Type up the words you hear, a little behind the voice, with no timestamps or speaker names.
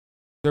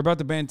They're about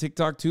to ban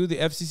TikTok too. The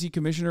FCC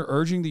commissioner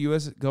urging the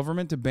U.S.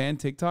 government to ban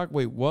TikTok.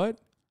 Wait, what?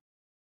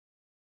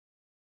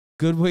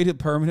 Good way to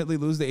permanently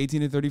lose the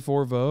 18 to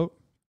 34 vote.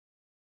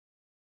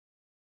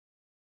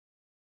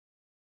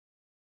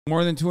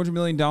 More than $200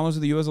 million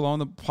of the U.S. alone,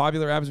 the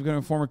popular app is becoming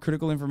a form of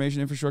critical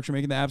information infrastructure,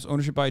 making the app's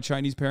ownership by a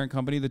Chinese parent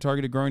company the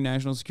target of growing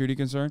national security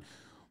concern.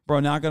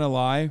 Bro, not going to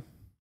lie.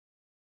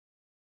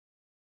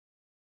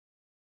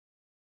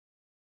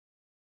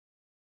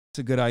 It's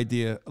a good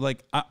idea.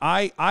 Like,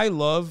 I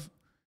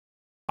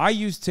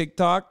use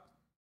TikTok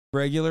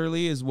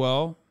regularly as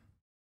well.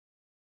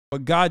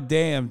 But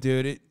goddamn,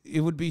 dude,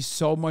 it would be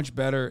so much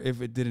better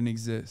if it didn't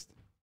exist.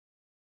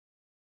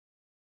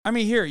 I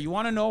mean, here, you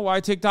want to know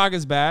why TikTok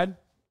is bad?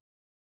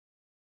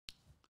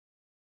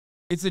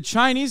 It's a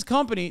Chinese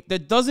company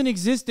that doesn't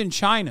exist in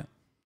China.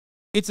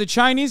 It's a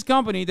Chinese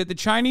company that the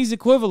Chinese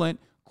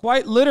equivalent,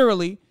 quite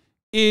literally,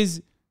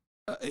 is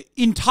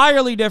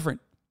entirely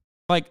different.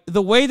 Like,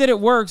 the way that it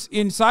works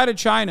inside of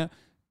China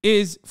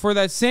is for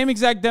that same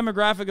exact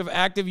demographic of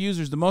active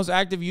users, the most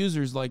active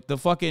users, like the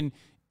fucking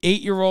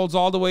 8-year-olds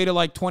all the way to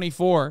like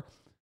 24,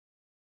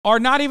 are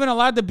not even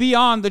allowed to be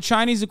on the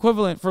Chinese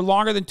equivalent for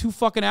longer than 2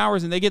 fucking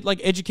hours, and they get like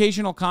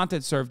educational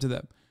content served to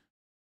them.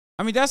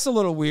 I mean, that's a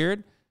little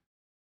weird.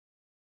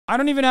 I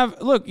don't even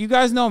have, look, you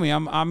guys know me.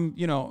 I'm,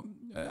 you know,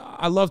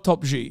 I love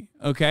Top G,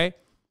 okay?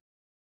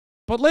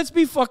 But let's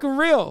be fucking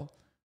real.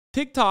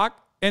 TikTok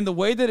and the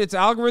way that its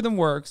algorithm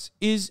works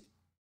is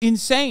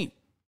insane.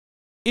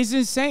 It's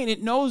insane.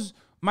 It knows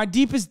my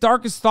deepest,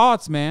 darkest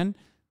thoughts, man.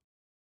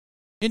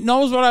 It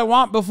knows what I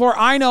want before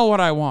I know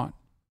what I want.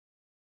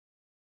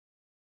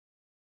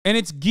 And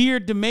it's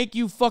geared to make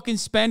you fucking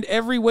spend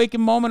every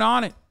waking moment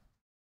on it.